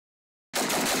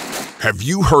Have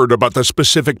you heard about the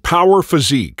specific power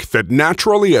physique that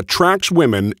naturally attracts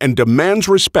women and demands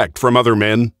respect from other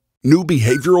men? New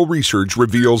behavioral research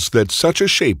reveals that such a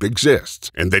shape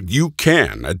exists and that you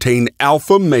can attain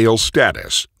alpha male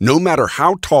status, no matter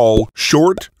how tall,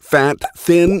 short, fat,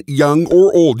 thin, young,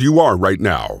 or old you are right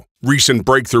now. Recent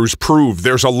breakthroughs prove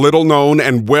there's a little-known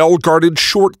and well-guarded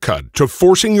shortcut to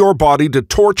forcing your body to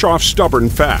torch off stubborn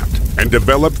fat and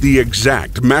develop the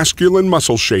exact masculine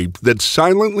muscle shape that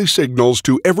silently signals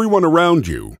to everyone around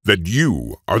you that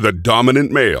you are the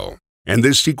dominant male. And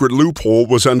this secret loophole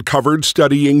was uncovered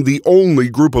studying the only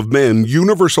group of men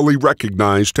universally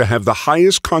recognized to have the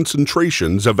highest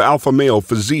concentrations of alpha male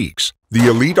physiques, the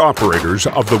elite operators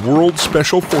of the World's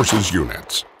Special Forces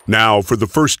units. Now, for the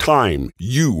first time,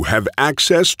 you have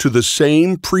access to the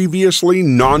same previously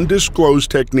non-disclosed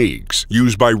techniques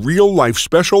used by real-life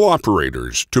special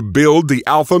operators to build the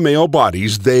alpha male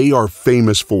bodies they are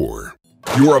famous for.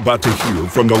 You're about to hear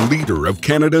from the leader of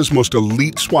Canada's most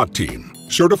elite SWAT team,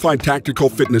 certified tactical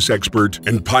fitness expert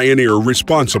and pioneer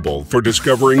responsible for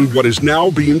discovering what is now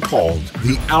being called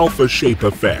the Alpha Shape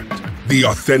Effect. The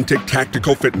authentic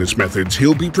tactical fitness methods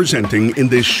he'll be presenting in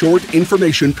this short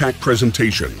information-packed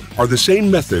presentation are the same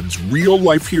methods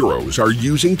real-life heroes are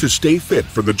using to stay fit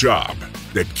for the job,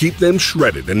 that keep them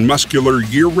shredded and muscular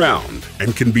year-round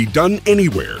and can be done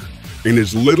anywhere in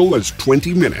as little as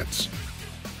 20 minutes.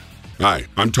 Hi,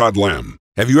 I'm Todd Lamb.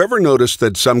 Have you ever noticed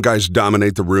that some guys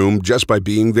dominate the room just by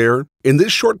being there? In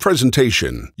this short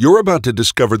presentation, you're about to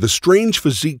discover the strange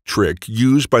physique trick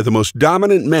used by the most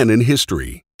dominant men in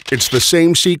history. It's the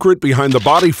same secret behind the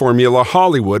body formula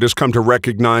Hollywood has come to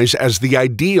recognize as the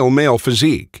ideal male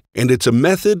physique. And it's a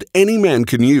method any man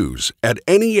can use, at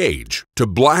any age, to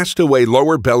blast away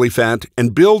lower belly fat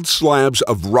and build slabs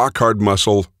of rock-hard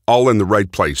muscle, all in the right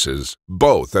places,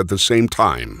 both at the same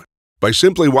time. By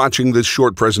simply watching this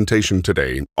short presentation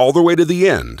today, all the way to the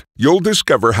end, you'll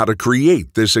discover how to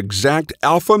create this exact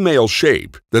alpha male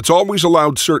shape that's always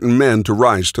allowed certain men to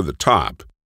rise to the top.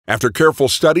 After careful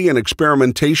study and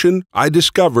experimentation, I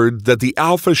discovered that the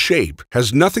alpha shape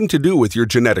has nothing to do with your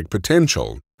genetic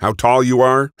potential, how tall you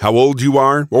are, how old you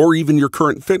are, or even your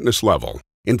current fitness level.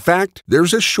 In fact,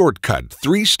 there's a shortcut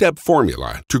 3-step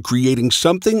formula to creating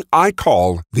something I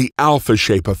call the Alpha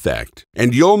Shape Effect,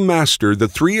 and you'll master the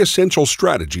 3 essential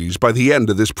strategies by the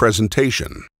end of this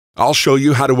presentation. I'll show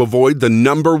you how to avoid the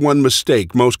 #1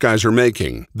 mistake most guys are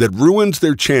making that ruins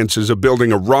their chances of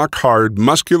building a rock-hard,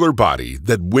 muscular body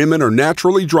that women are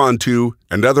naturally drawn to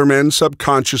and other men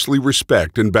subconsciously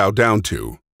respect and bow down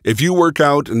to. If you work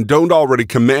out and don't already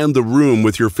command the room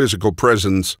with your physical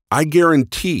presence, I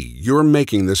guarantee you're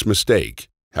making this mistake.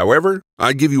 However,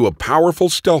 I give you a powerful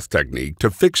stealth technique to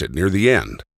fix it near the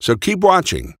end, so keep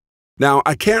watching. Now,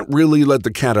 I can't really let the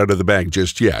cat out of the bag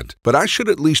just yet, but I should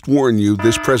at least warn you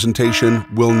this presentation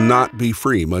will not be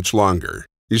free much longer.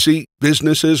 You see,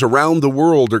 businesses around the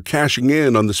world are cashing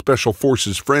in on the Special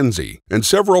Forces frenzy, and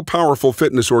several powerful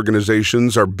fitness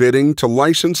organizations are bidding to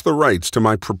license the rights to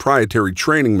my proprietary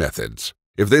training methods.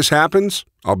 If this happens,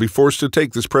 I'll be forced to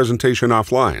take this presentation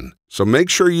offline, so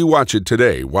make sure you watch it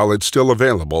today while it's still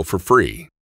available for free.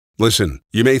 Listen,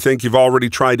 you may think you've already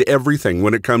tried everything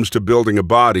when it comes to building a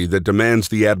body that demands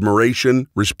the admiration,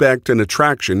 respect, and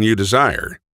attraction you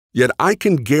desire. Yet I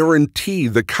can guarantee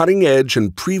the cutting-edge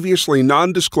and previously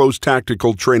non-disclosed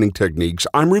tactical training techniques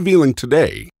I'm revealing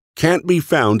today can't be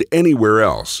found anywhere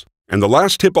else. And the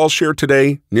last tip I'll share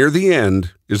today, near the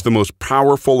end, is the most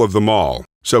powerful of them all.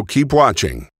 So keep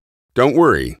watching. Don't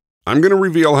worry, I'm going to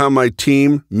reveal how my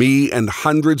team, me, and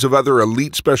hundreds of other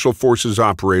elite Special Forces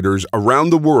operators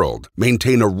around the world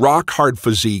maintain a rock-hard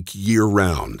physique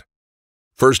year-round.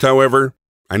 First, however,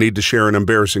 I need to share an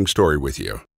embarrassing story with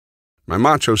you. My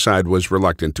macho side was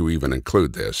reluctant to even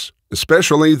include this,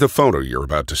 especially the photo you're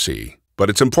about to see. But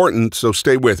it's important, so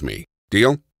stay with me.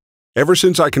 Deal? Ever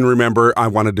since I can remember, I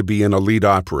wanted to be an elite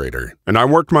operator, and I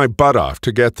worked my butt off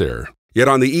to get there. Yet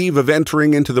on the eve of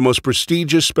entering into the most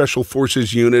prestigious Special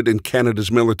Forces unit in Canada's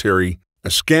military,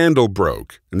 a scandal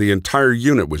broke and the entire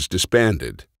unit was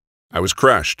disbanded. I was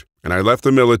crushed, and I left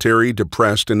the military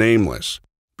depressed and aimless.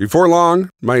 Before long,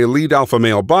 my elite alpha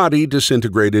male body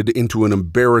disintegrated into an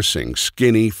embarrassing,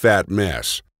 skinny, fat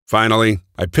mess. Finally,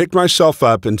 I picked myself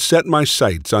up and set my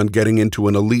sights on getting into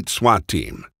an elite SWAT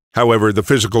team. However, the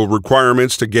physical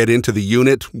requirements to get into the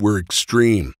unit were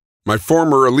extreme. My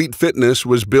former elite fitness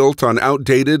was built on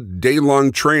outdated,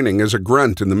 day-long training as a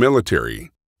grunt in the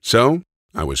military. So,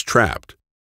 I was trapped.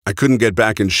 I couldn't get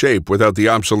back in shape without the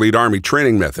obsolete Army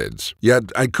training methods,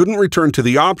 yet I couldn't return to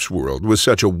the ops world with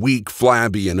such a weak,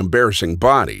 flabby, and embarrassing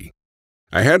body.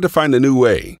 I had to find a new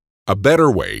way, A better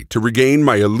way to regain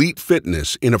my elite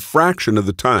fitness in a fraction of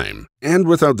the time and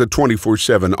without the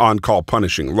 24/7 on-call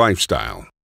punishing lifestyle.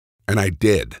 And I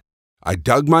did. I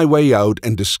dug my way out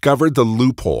and discovered the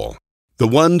loophole, the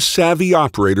one savvy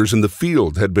operators in the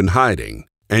field had been hiding,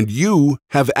 and you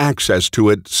have access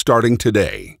to it starting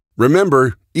today.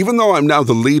 Remember, even though I'm now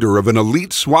the leader of an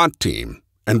elite SWAT team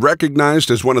and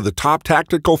recognized as one of the top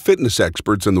tactical fitness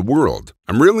experts in the world,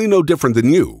 I'm really no different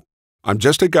than you. I'm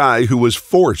just a guy who was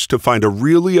forced to find a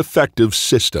really effective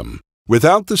system.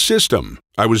 Without the system,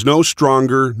 I was no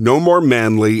stronger, no more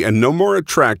manly, and no more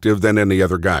attractive than any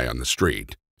other guy on the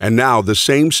street. And now the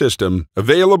same system,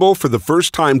 available for the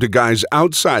first time to guys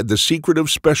outside the secretive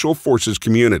Special Forces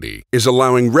community, is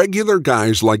allowing regular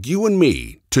guys like you and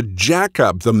me to jack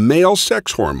up the male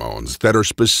sex hormones that are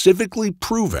specifically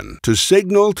proven to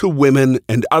signal to women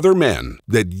and other men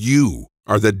that you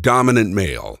are the dominant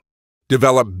male.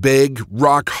 Develop big,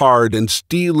 rock-hard, and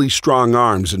steely strong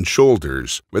arms and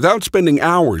shoulders without spending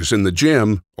hours in the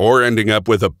gym or ending up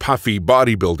with a puffy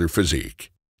bodybuilder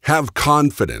physique. Have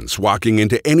confidence walking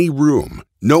into any room,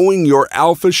 knowing your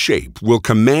alpha shape will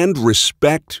command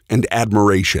respect and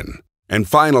admiration. And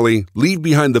finally, leave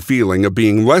behind the feeling of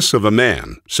being less of a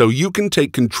man so you can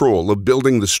take control of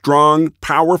building the strong,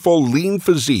 powerful, lean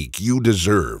physique you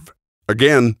deserve.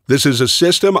 Again, this is a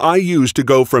system I use to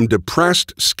go from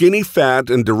depressed, skinny fat,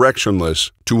 and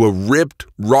directionless to a ripped,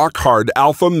 rock-hard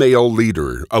alpha male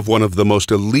leader of one of the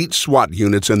most elite SWAT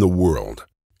units in the world.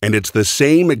 And it's the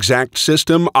same exact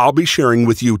system I'll be sharing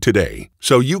with you today,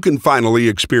 so you can finally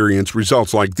experience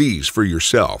results like these for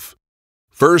yourself.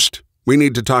 First, we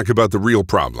need to talk about the real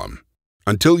problem.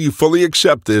 Until you fully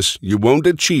accept this, you won't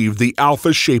achieve the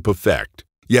alpha shape effect.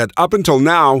 Yet up until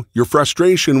now, your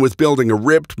frustration with building a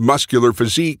ripped, muscular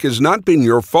physique has not been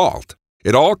your fault.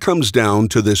 It all comes down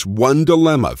to this one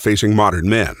dilemma facing modern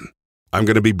men. I'm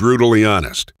going to be brutally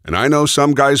honest, and I know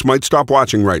some guys might stop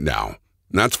watching right now.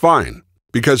 And that's fine,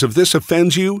 because if this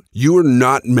offends you, you are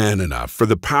not man enough for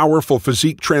the powerful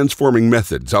physique-transforming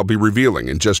methods I'll be revealing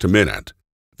in just a minute.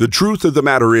 The truth of the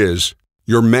matter is,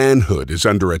 your manhood is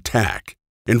under attack.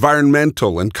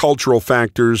 Environmental and cultural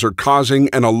factors are causing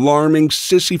an alarming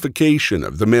sissification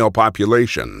of the male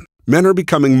population. Men are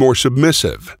becoming more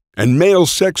submissive, and male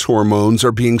sex hormones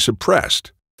are being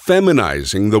suppressed,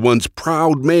 feminizing the once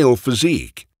proud male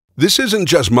physique. This isn't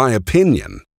just my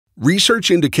opinion. Research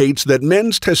indicates that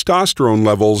men's testosterone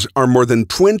levels are more than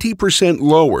 20%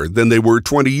 lower than they were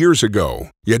 20 years ago.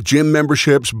 Yet gym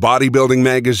memberships, bodybuilding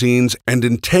magazines, and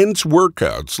intense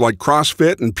workouts like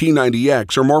CrossFit and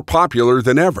P90X are more popular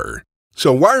than ever.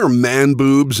 So why are man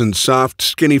boobs and soft,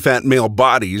 skinny fat male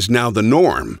bodies now the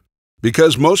norm?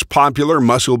 Because most popular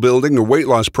muscle building or weight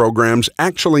loss programs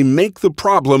actually make the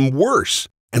problem worse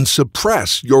and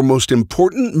suppress your most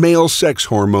important male sex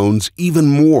hormones even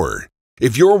more.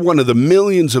 If you're one of the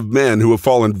millions of men who have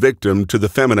fallen victim to the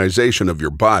feminization of your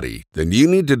body, then you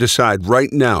need to decide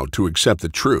right now to accept the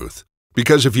truth.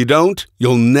 Because if you don't,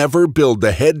 you'll never build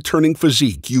the head-turning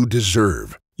physique you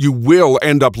deserve. You will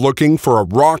end up looking for a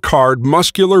rock-hard,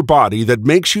 muscular body that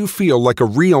makes you feel like a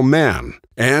real man.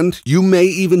 And you may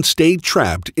even stay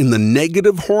trapped in the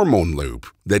negative hormone loop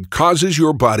that causes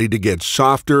your body to get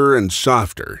softer and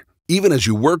softer, even as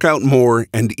you work out more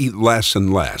and eat less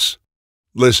and less.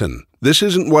 Listen, this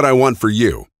isn't what I want for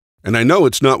you, and I know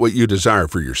it's not what you desire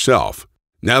for yourself.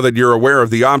 Now that you're aware of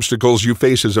the obstacles you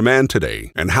face as a man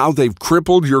today and how they've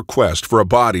crippled your quest for a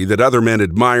body that other men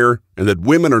admire and that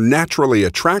women are naturally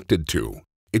attracted to,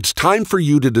 it's time for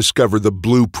you to discover the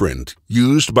blueprint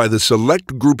used by the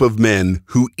select group of men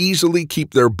who easily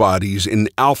keep their bodies in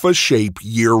alpha shape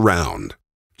year-round.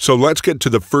 So let's get to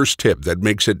the first tip that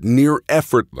makes it near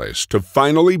effortless to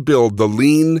finally build the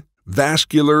lean,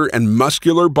 vascular, and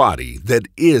muscular body that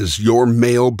is your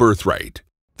male birthright.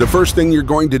 The first thing you're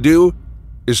going to do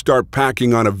is start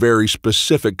packing on a very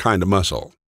specific kind of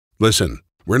muscle. Listen,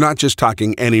 we're not just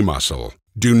talking any muscle.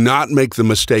 Do not make the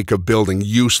mistake of building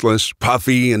useless,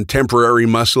 puffy, and temporary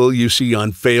muscle you see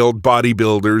on failed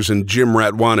bodybuilders and gym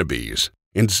rat wannabes.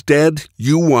 Instead,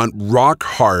 you want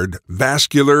rock-hard,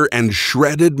 vascular, and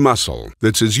shredded muscle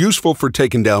that's as useful for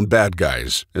taking down bad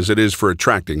guys as it is for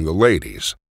attracting the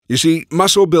ladies. You see,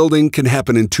 muscle building can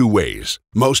happen in two ways.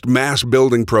 Most mass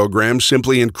building programs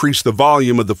simply increase the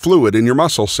volume of the fluid in your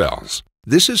muscle cells.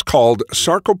 This is called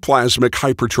sarcoplasmic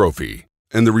hypertrophy,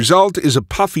 and the result is a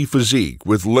puffy physique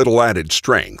with little added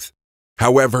strength.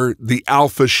 However, the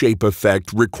alpha shape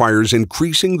effect requires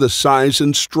increasing the size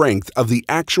and strength of the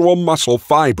actual muscle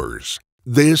fibers.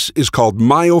 This is called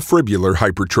myofibrillar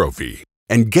hypertrophy.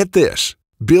 And get this,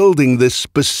 building this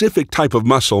specific type of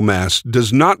muscle mass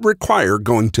does not require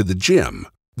going to the gym.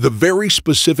 The very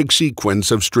specific sequence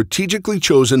of strategically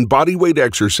chosen bodyweight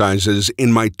exercises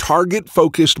in my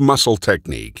target-focused muscle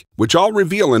technique, which I'll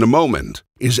reveal in a moment,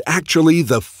 is actually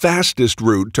the fastest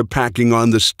route to packing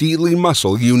on the steely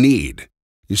muscle you need.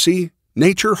 You see,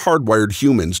 nature hardwired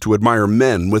humans to admire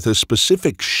men with a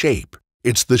specific shape.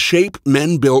 It's the shape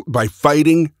men built by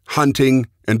fighting, hunting,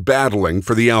 and battling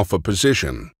for the alpha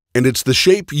position. And it's the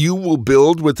shape you will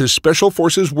build with the Special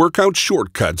Forces workout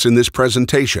shortcuts in this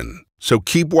presentation. So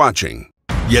keep watching.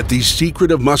 Yet these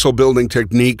secretive muscle building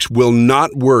techniques will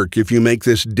not work if you make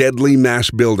this deadly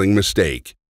mass building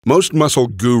mistake. Most muscle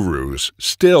gurus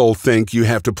still think you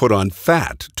have to put on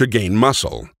fat to gain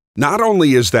muscle. Not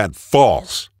only is that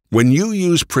false, when you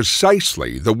use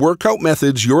precisely the workout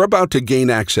methods you're about to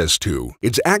gain access to,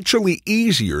 it's actually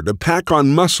easier to pack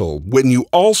on muscle when you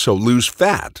also lose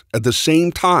fat at the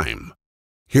same time.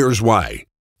 Here's why.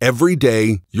 Every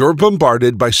day, you're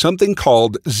bombarded by something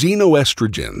called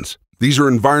xenoestrogens. These are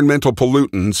environmental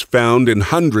pollutants found in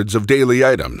hundreds of daily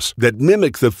items that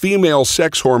mimic the female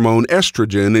sex hormone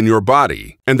estrogen in your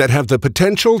body and that have the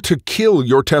potential to kill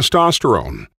your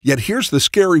testosterone. Yet here's the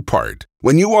scary part.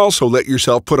 When you also let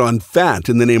yourself put on fat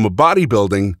in the name of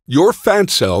bodybuilding, your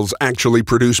fat cells actually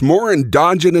produce more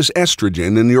endogenous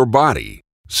estrogen in your body.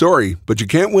 Sorry, but you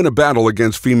can't win a battle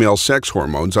against female sex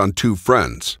hormones on two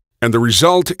fronts. And the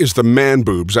result is the man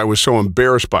boobs I was so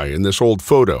embarrassed by in this old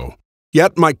photo.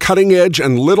 Yet my cutting-edge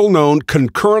and little-known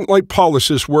concurrent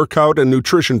lipolysis workout and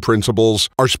nutrition principles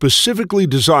are specifically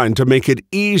designed to make it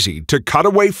easy to cut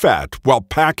away fat while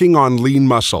packing on lean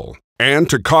muscle, and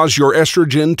to cause your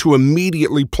estrogen to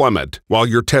immediately plummet while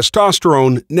your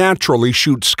testosterone naturally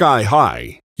shoots sky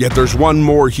high. Yet there's one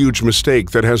more huge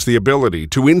mistake that has the ability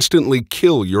to instantly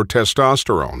kill your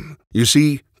testosterone. You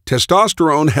see,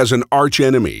 testosterone has an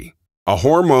archenemy, a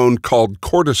hormone called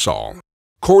cortisol.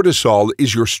 Cortisol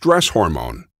is your stress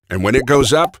hormone, and when it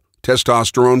goes up,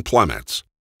 testosterone plummets.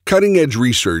 Cutting-edge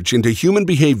research into human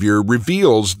behavior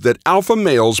reveals that alpha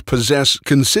males possess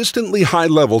consistently high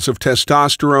levels of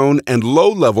testosterone and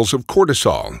low levels of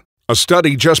cortisol. A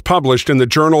study just published in the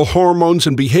journal Hormones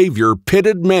and Behavior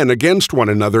pitted men against one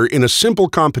another in a simple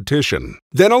competition,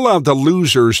 then allowed the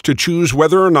losers to choose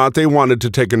whether or not they wanted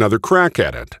to take another crack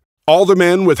at it. All the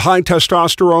men with high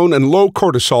testosterone and low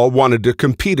cortisol wanted to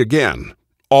compete again.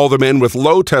 All the men with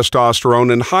low testosterone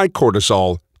and high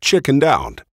cortisol chickened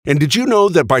out. And did you know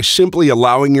that by simply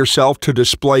allowing yourself to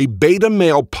display beta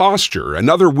male posture and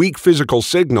other weak physical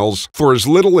signals for as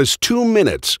little as 2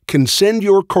 minutes can send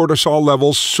your cortisol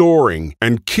levels soaring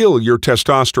and kill your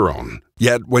testosterone?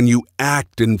 Yet when you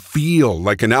act and feel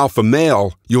like an alpha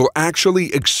male, you'll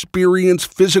actually experience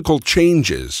physical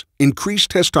changes,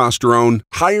 increased testosterone,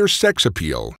 higher sex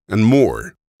appeal, and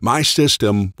more. My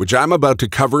system, which I'm about to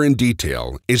cover in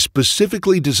detail, is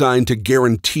specifically designed to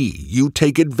guarantee you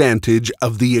take advantage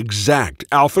of the exact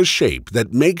alpha shape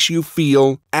that makes you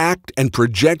feel, act, and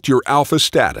project your alpha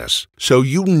status, so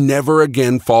you never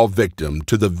again fall victim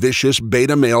to the vicious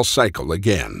beta male cycle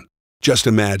again. Just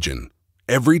imagine,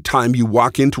 every time you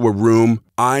walk into a room,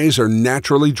 eyes are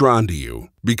naturally drawn to you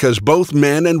because both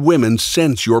men and women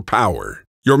sense your power.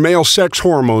 Your male sex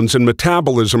hormones and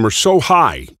metabolism are so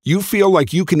high, you feel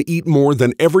like you can eat more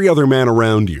than every other man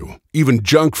around you, even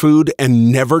junk food,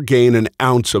 and never gain an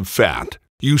ounce of fat.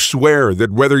 You swear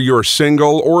that whether you're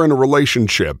single or in a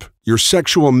relationship, your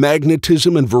sexual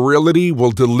magnetism and virility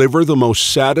will deliver the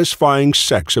most satisfying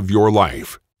sex of your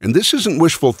life. And this isn't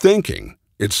wishful thinking.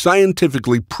 It's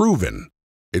scientifically proven.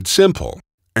 It's simple,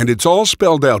 and it's all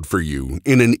spelled out for you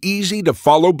in an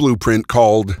easy-to-follow blueprint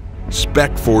called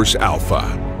SpecForce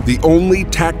Alpha, the only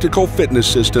tactical fitness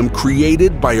system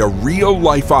created by a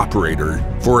real-life operator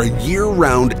for a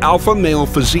year-round alpha male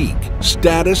physique,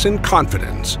 status, and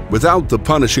confidence without the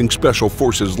punishing Special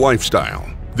Forces lifestyle.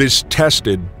 This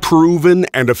tested, proven,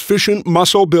 and efficient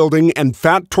muscle-building and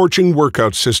fat-torching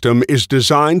workout system is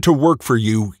designed to work for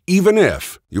you even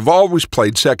if you've always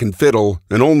played second fiddle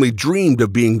and only dreamed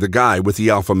of being the guy with the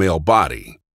alpha male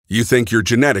body. You think your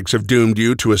genetics have doomed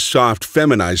you to a soft,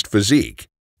 feminized physique.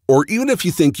 Or even if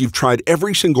you think you've tried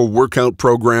every single workout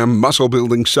program,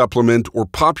 muscle-building supplement, or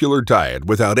popular diet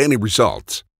without any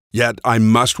results. Yet, I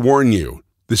must warn you,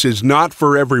 this is not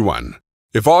for everyone.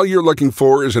 If all you're looking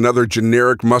for is another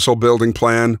generic muscle-building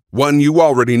plan, one you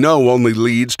already know only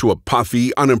leads to a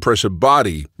puffy, unimpressive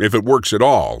body, if it works at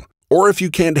all, or if you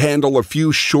can't handle a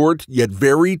few short yet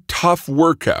very tough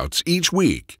workouts each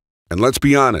week, and let's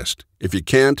be honest, if you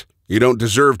can't, you don't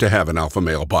deserve to have an alpha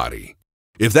male body.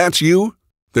 If that's you,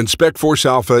 then SpecForce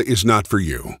Alpha is not for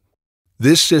you.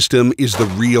 This system is the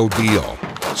real deal,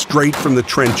 straight from the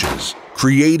trenches,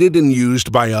 created and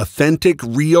used by authentic,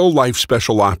 real-life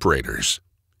special operators.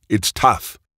 It's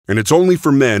tough, and it's only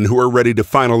for men who are ready to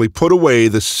finally put away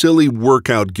the silly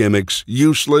workout gimmicks,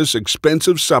 useless,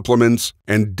 expensive supplements,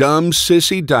 and dumb,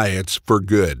 sissy diets for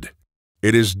good.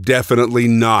 It is definitely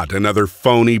not another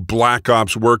phony Black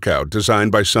Ops workout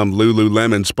designed by some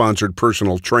Lululemon-sponsored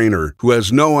personal trainer who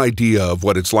has no idea of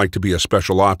what it's like to be a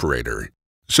special operator.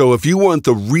 So if you want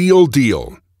the real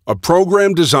deal, a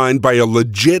program designed by a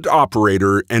legit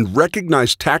operator and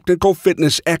recognized technical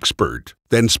fitness expert,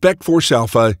 then SpecForce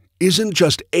Alpha isn't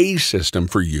just a system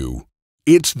for you.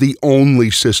 It's the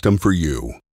only system for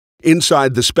you.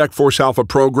 Inside the SpecForce Alpha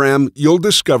program, you'll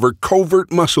discover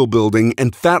covert muscle building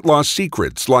and fat loss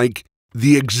secrets like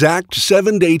the exact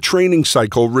 7-day training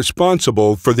cycle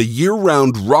responsible for the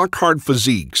year-round rock-hard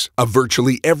physiques of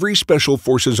virtually every Special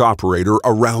Forces operator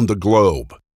around the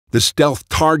globe. The stealth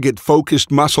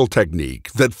target-focused muscle technique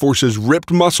that forces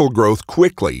ripped muscle growth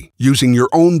quickly using your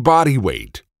own body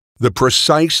weight. The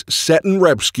precise set and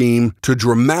rep scheme to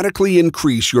dramatically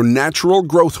increase your natural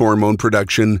growth hormone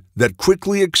production that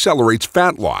quickly accelerates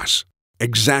fat loss.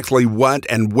 Exactly what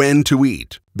and when to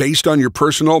eat, based on your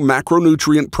personal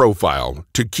macronutrient profile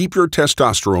to keep your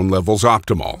testosterone levels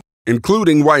optimal,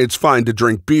 including why it's fine to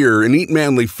drink beer and eat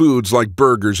manly foods like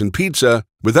burgers and pizza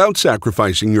without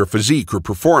sacrificing your physique or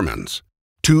performance.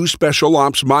 2 special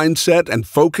ops mindset and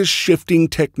focus shifting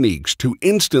techniques to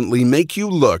instantly make you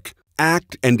look,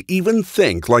 act, and even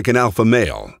think like an alpha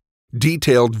male.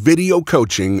 Detailed video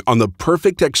coaching on the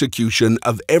perfect execution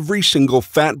of every single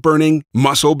fat-burning,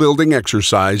 muscle-building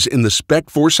exercise in the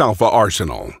SpecForce Alpha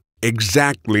arsenal.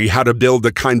 Exactly how to build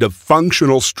the kind of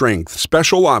functional strength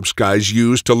special ops guys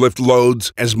use to lift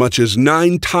loads as much as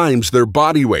 9 times their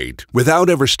body weight without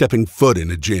ever stepping foot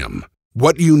in a gym.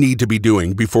 What you need to be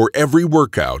doing before every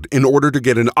workout in order to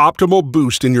get an optimal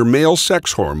boost in your male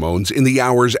sex hormones in the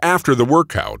hours after the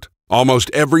workout. Almost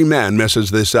every man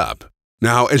messes this up.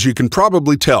 Now, as you can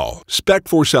probably tell,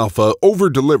 SpecForce Alpha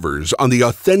over-delivers on the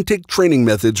authentic training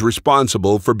methods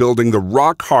responsible for building the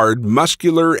rock-hard,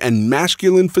 muscular, and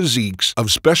masculine physiques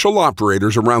of special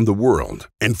operators around the world.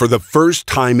 And for the first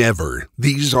time ever,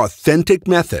 these authentic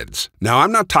methods, now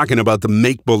I'm not talking about the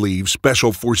make-believe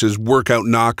Special Forces workout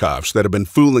knockoffs that have been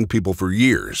fooling people for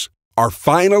years, are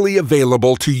finally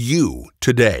available to you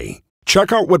today.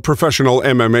 Check out what professional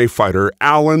MMA fighter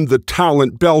Alan the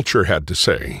Talent Belcher had to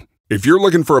say. If you're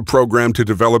looking for a program to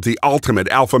develop the ultimate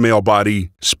alpha male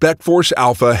body, SpecForce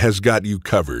Alpha has got you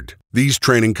covered. These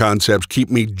training concepts keep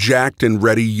me jacked and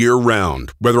ready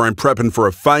year-round, whether I'm prepping for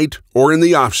a fight or in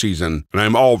the off-season, and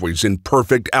I'm always in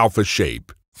perfect alpha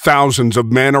shape. Thousands of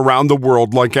men around the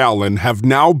world like Alan have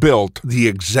now built the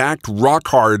exact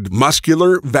rock-hard,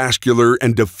 muscular, vascular,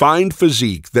 and defined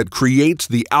physique that creates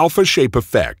the alpha shape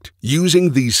effect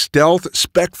using these stealth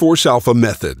SpecForce Alpha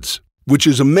methods, which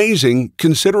is amazing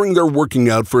considering they're working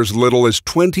out for as little as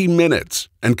 20 minutes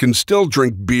and can still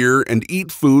drink beer and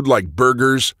eat food like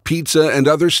burgers, pizza, and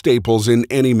other staples in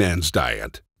any man's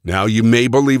diet. Now, you may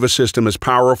believe a system as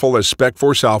powerful as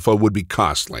SpecForce Alpha would be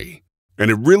costly,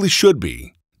 and it really should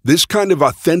be. This kind of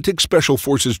authentic Special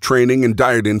Forces training and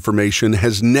diet information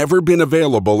has never been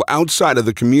available outside of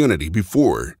the community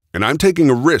before, and I'm taking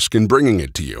a risk in bringing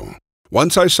it to you.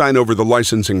 Once I sign over the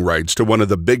licensing rights to one of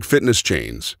the big fitness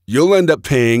chains, you'll end up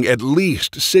paying at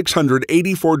least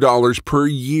 $684 per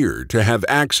year to have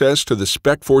access to the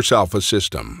SpecForce Alpha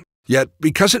system. Yet,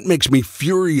 because it makes me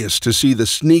furious to see the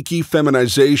sneaky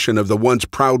feminization of the once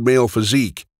proud male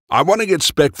physique, I want to get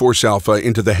SpecForce Alpha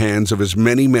into the hands of as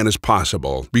many men as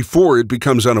possible before it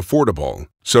becomes unaffordable.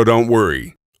 So don't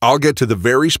worry, I'll get to the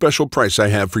very special price I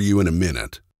have for you in a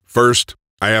minute. First,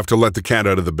 I have to let the cat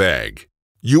out of the bag.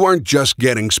 You aren't just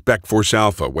getting SpecForce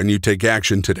Alpha when you take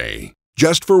action today.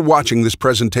 Just for watching this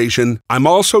presentation, I'm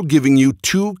also giving you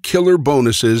 2 killer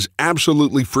bonuses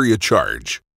absolutely free of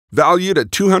charge, valued at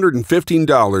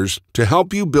 $215 to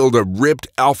help you build a ripped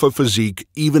alpha physique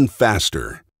even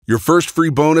faster. Your first free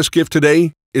bonus gift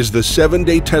today is the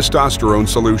 7-day testosterone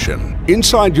solution.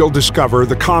 Inside, you'll discover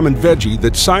the common veggie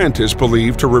that scientists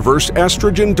believe to reverse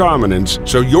estrogen dominance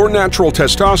so your natural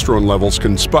testosterone levels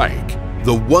can spike.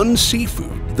 The one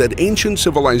seafood that ancient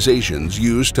civilizations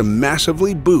used to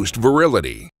massively boost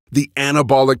virility. The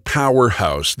anabolic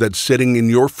powerhouse that's sitting in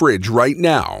your fridge right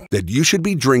now that you should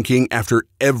be drinking after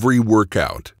every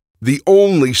workout. The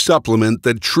only supplement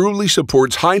that truly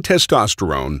supports high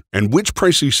testosterone, and which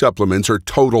pricey supplements are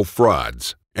total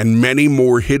frauds. And many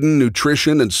more hidden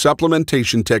nutrition and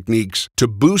supplementation techniques to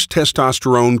boost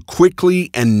testosterone quickly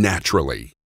and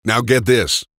naturally. Now get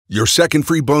this. Your second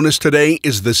free bonus today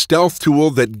is the stealth tool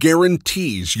that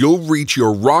guarantees you'll reach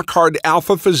your rock-hard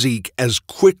alpha physique as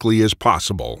quickly as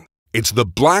possible. It's the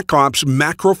Black Ops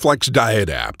Macroflex Diet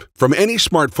app. From any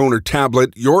smartphone or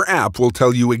tablet, your app will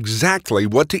tell you exactly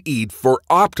what to eat for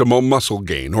optimal muscle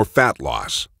gain or fat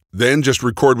loss. Then just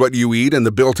record what you eat in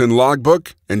the built-in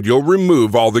logbook, and you'll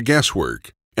remove all the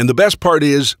guesswork. And the best part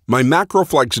is, my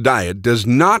Macroflex diet does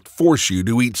not force you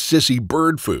to eat sissy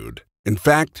bird food. In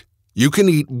fact, you can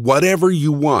eat whatever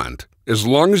you want, as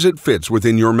long as it fits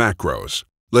within your macros.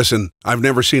 Listen, I've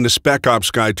never seen a Spec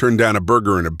Ops guy turn down a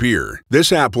burger and a beer.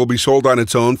 This app will be sold on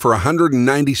its own for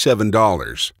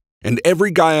 $197. And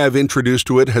every guy I've introduced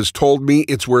to it has told me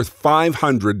it's worth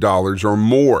 $500 or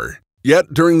more.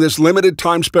 Yet, during this limited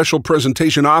time special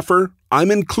presentation offer,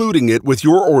 I'm including it with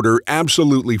your order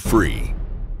absolutely free.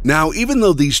 Now, even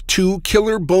though these two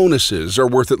killer bonuses are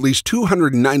worth at least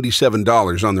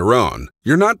 $297 on their own,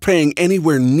 you're not paying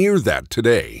anywhere near that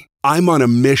today. I'm on a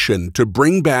mission to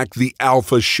bring back the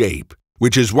alpha shape,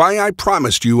 which is why I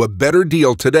promised you a better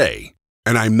deal today,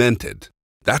 and I meant it.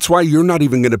 That's why you're not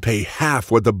even going to pay half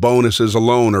what the bonuses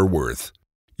alone are worth.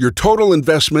 Your total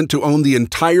investment to own the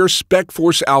entire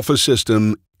SpecForce Alpha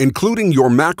system, including your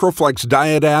Macroflex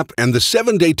Diet app and the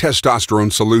 7-day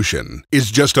testosterone solution,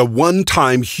 is just a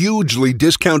one-time hugely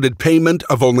discounted payment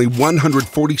of only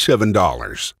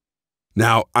 $147.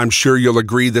 Now, I'm sure you'll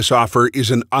agree this offer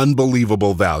is an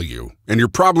unbelievable value, and you're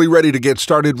probably ready to get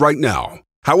started right now.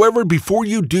 However, before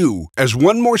you do, as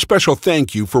one more special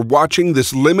thank you for watching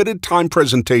this limited time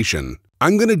presentation,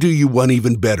 I'm going to do you one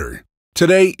even better.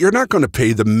 Today, you're not going to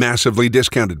pay the massively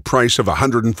discounted price of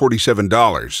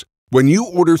 $147. When you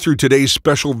order through today's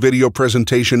special video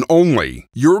presentation only,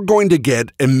 you're going to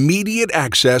get immediate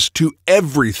access to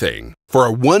everything for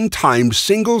a one-time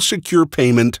single secure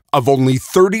payment of only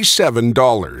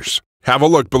 $37. Have a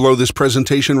look below this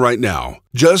presentation right now.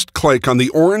 Just click on the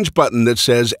orange button that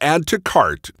says Add to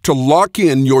Cart to lock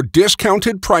in your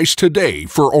discounted price today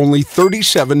for only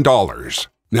 $37.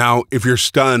 Now, if you're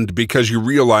stunned because you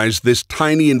realize this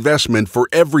tiny investment for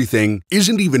everything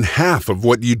isn't even half of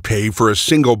what you'd pay for a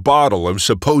single bottle of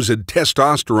supposed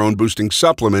testosterone-boosting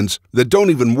supplements that don't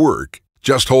even work,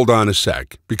 just hold on a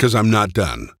sec, because I'm not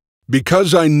done.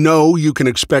 Because I know you can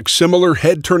expect similar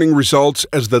head-turning results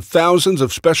as the thousands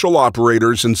of special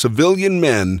operators and civilian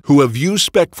men who have used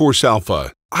SpecForce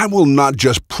Alpha, I will not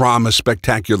just promise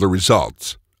spectacular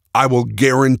results. I will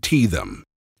guarantee them.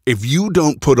 If you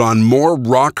don't put on more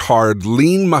rock-hard,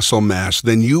 lean muscle mass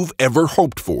than you've ever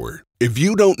hoped for, if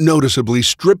you don't noticeably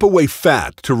strip away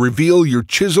fat to reveal your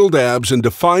chiseled abs and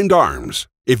defined arms,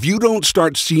 if you don't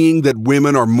start seeing that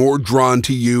women are more drawn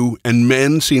to you and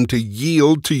men seem to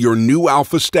yield to your new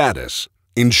alpha status,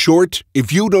 in short,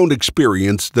 if you don't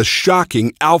experience the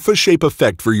shocking alpha shape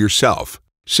effect for yourself,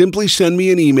 simply send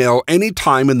me an email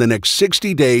anytime in the next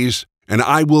 60 days and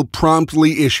I will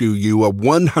promptly issue you a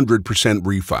 100%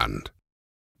 refund.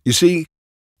 You see,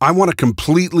 I want to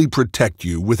completely protect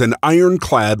you with an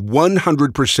ironclad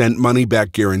 100%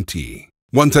 money-back guarantee.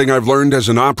 One thing I've learned as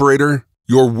an operator,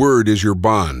 your word is your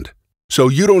bond. So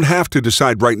you don't have to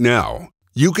decide right now.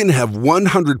 You can have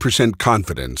 100%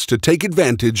 confidence to take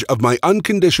advantage of my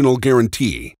unconditional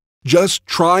guarantee. Just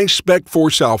try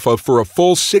SpecForce Alpha for a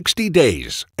full 60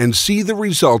 days and see the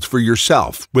results for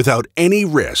yourself without any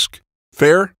risk.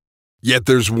 Fair? Yet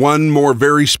there's one more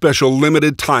very special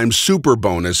limited time super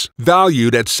bonus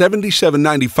valued at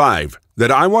 $77.95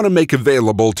 that I want to make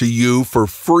available to you for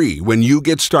free when you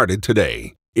get started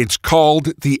today. It's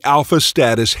called the Alpha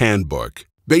Status Handbook.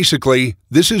 Basically,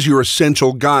 this is your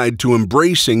essential guide to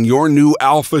embracing your new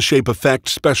alpha shape effect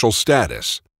special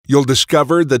status. You'll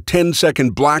discover the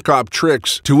 10-second Black Op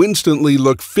tricks to instantly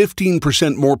look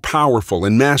 15% more powerful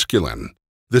and masculine.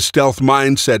 The stealth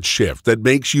mindset shift that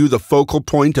makes you the focal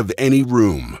point of any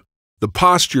room. The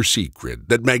posture secret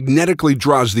that magnetically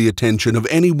draws the attention of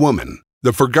any woman.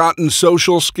 The forgotten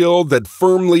social skill that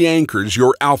firmly anchors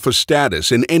your alpha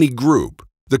status in any group.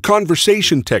 The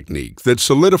conversation technique that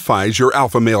solidifies your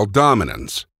alpha male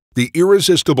dominance. The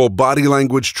irresistible body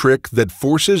language trick that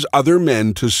forces other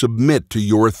men to submit to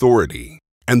your authority.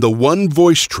 And the one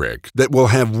voice trick that will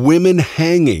have women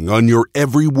hanging on your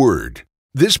every word.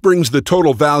 This brings the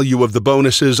total value of the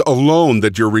bonuses alone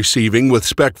that you're receiving with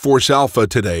SpecForce Alpha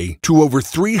today to over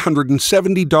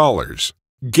 $370.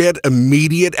 Get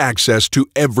immediate access to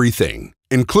everything,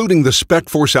 including the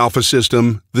SpecForce Alpha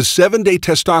system, the 7-day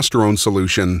testosterone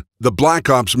solution, the Black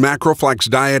Ops Macroflex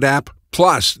Diet app,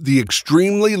 plus the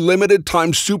extremely limited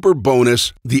time super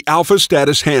bonus, the Alpha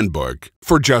Status Handbook,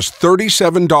 for just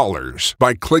 $37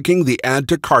 by clicking the Add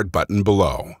to Cart button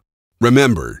below.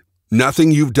 Remember,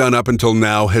 Nothing you've done up until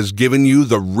now has given you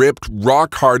the ripped,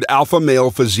 rock-hard alpha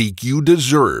male physique you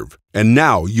deserve, and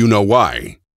now you know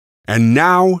why. And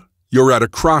now you're at a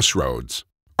crossroads.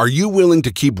 Are you willing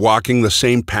to keep walking the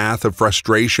same path of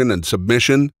frustration and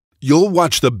submission? You'll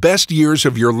watch the best years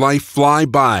of your life fly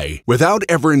by without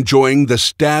ever enjoying the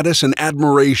status and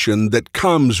admiration that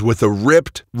comes with a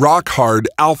ripped, rock-hard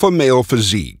alpha male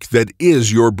physique that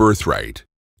is your birthright.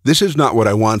 This is not what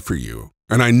I want for you,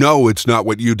 and I know it's not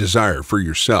what you desire for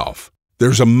yourself.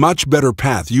 There's a much better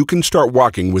path you can start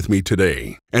walking with me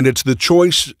today, and it's the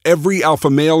choice every alpha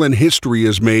male in history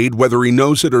has made, whether he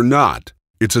knows it or not.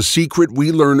 It's a secret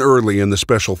we learn early in the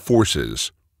Special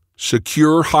Forces.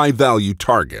 Secure high-value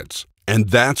targets, and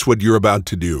that's what you're about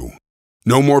to do.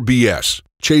 No more BS,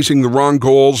 chasing the wrong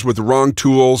goals with the wrong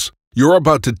tools. You're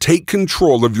about to take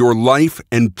control of your life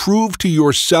and prove to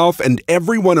yourself and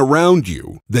everyone around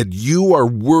you that you are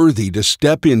worthy to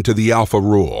step into the alpha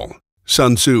role.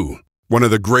 Sun Tzu, one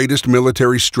of the greatest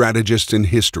military strategists in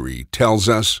history, tells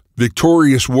us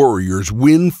victorious warriors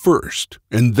win first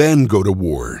and then go to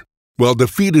war, while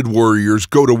defeated warriors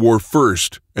go to war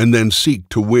first and then seek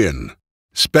to win.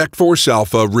 SpecForce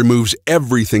Alpha removes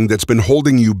everything that's been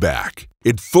holding you back.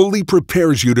 It fully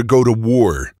prepares you to go to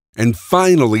war and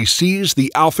finally seize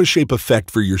the alpha shape effect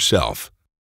for yourself.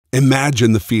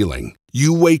 Imagine the feeling.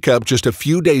 You wake up just a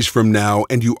few days from now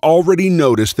and you already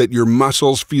notice that your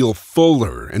muscles feel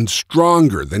fuller and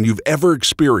stronger than you've ever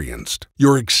experienced.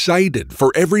 You're excited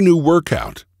for every new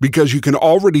workout because you can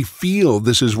already feel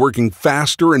this is working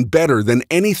faster and better than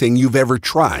anything you've ever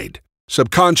tried.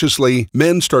 Subconsciously,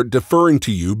 men start deferring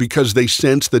to you because they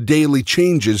sense the daily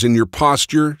changes in your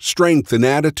posture, strength, and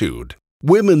attitude.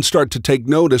 Women start to take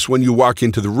notice when you walk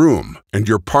into the room, and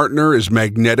your partner is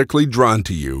magnetically drawn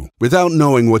to you without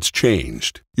knowing what's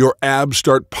changed. Your abs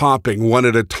start popping one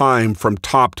at a time from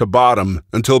top to bottom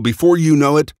until before you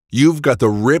know it, you've got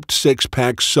the ripped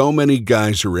six-pack so many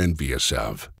guys are envious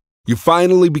of. You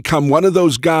finally become one of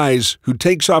those guys who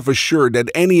takes off a shirt at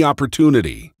any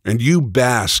opportunity, and you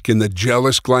bask in the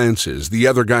jealous glances the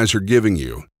other guys are giving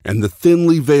you and the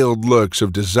thinly veiled looks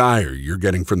of desire you're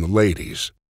getting from the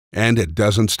ladies. And it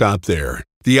doesn't stop there.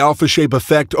 The alpha shape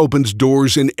effect opens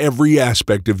doors in every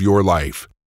aspect of your life.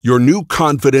 Your new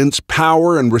confidence,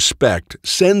 power, and respect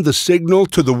send the signal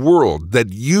to the world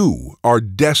that you are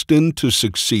destined to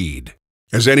succeed.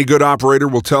 As any good operator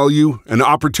will tell you, an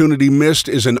opportunity missed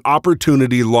is an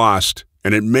opportunity lost,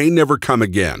 and it may never come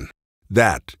again.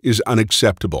 That is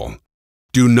unacceptable.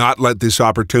 Do not let this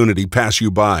opportunity pass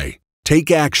you by.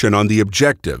 Take action on the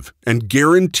objective and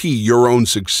guarantee your own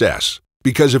success.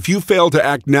 Because if you fail to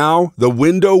act now, the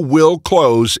window will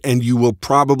close and you will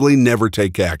probably never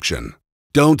take action.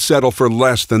 Don't settle for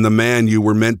less than the man you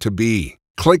were meant to be.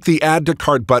 Click the Add to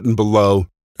Cart button below,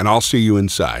 and I'll see you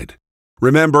inside.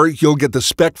 Remember, you'll get the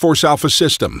SpecForce Alpha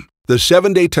system, the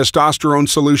 7-day testosterone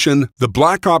solution, the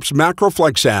Black Ops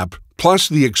MacroFlex app, plus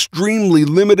the extremely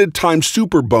limited time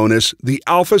super bonus, the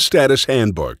Alpha Status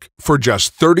Handbook, for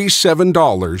just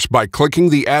 $37 by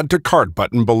clicking the Add to Cart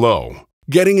button below.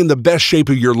 Getting in the best shape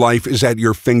of your life is at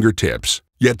your fingertips,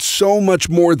 yet so much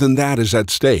more than that is at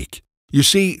stake. You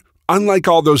see, unlike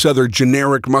all those other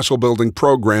generic muscle-building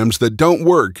programs that don't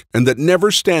work and that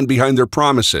never stand behind their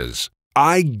promises,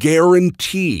 I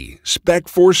guarantee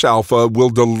SpecForce Alpha will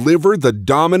deliver the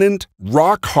dominant,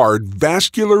 rock-hard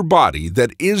vascular body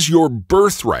that is your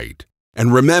birthright.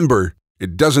 And remember,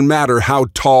 it doesn't matter how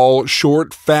tall,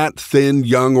 short, fat, thin,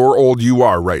 young, or old you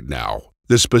are right now.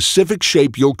 The specific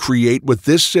shape you'll create with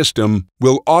this system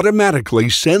will automatically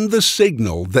send the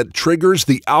signal that triggers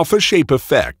the alpha shape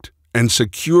effect and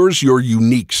secures your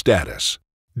unique status.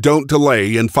 Don't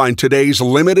delay and find today's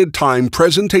limited time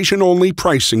presentation-only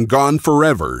pricing gone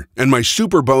forever and my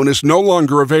super bonus no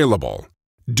longer available.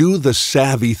 Do the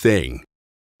savvy thing.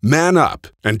 Man up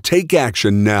and take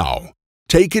action now.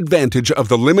 Take advantage of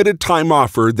the limited time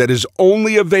offer that is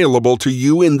only available to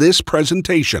you in this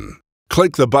presentation.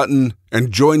 Click the button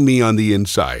and join me on the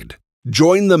inside.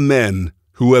 Join the men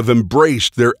who have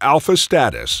embraced their alpha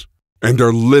status and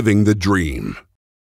are living the dream.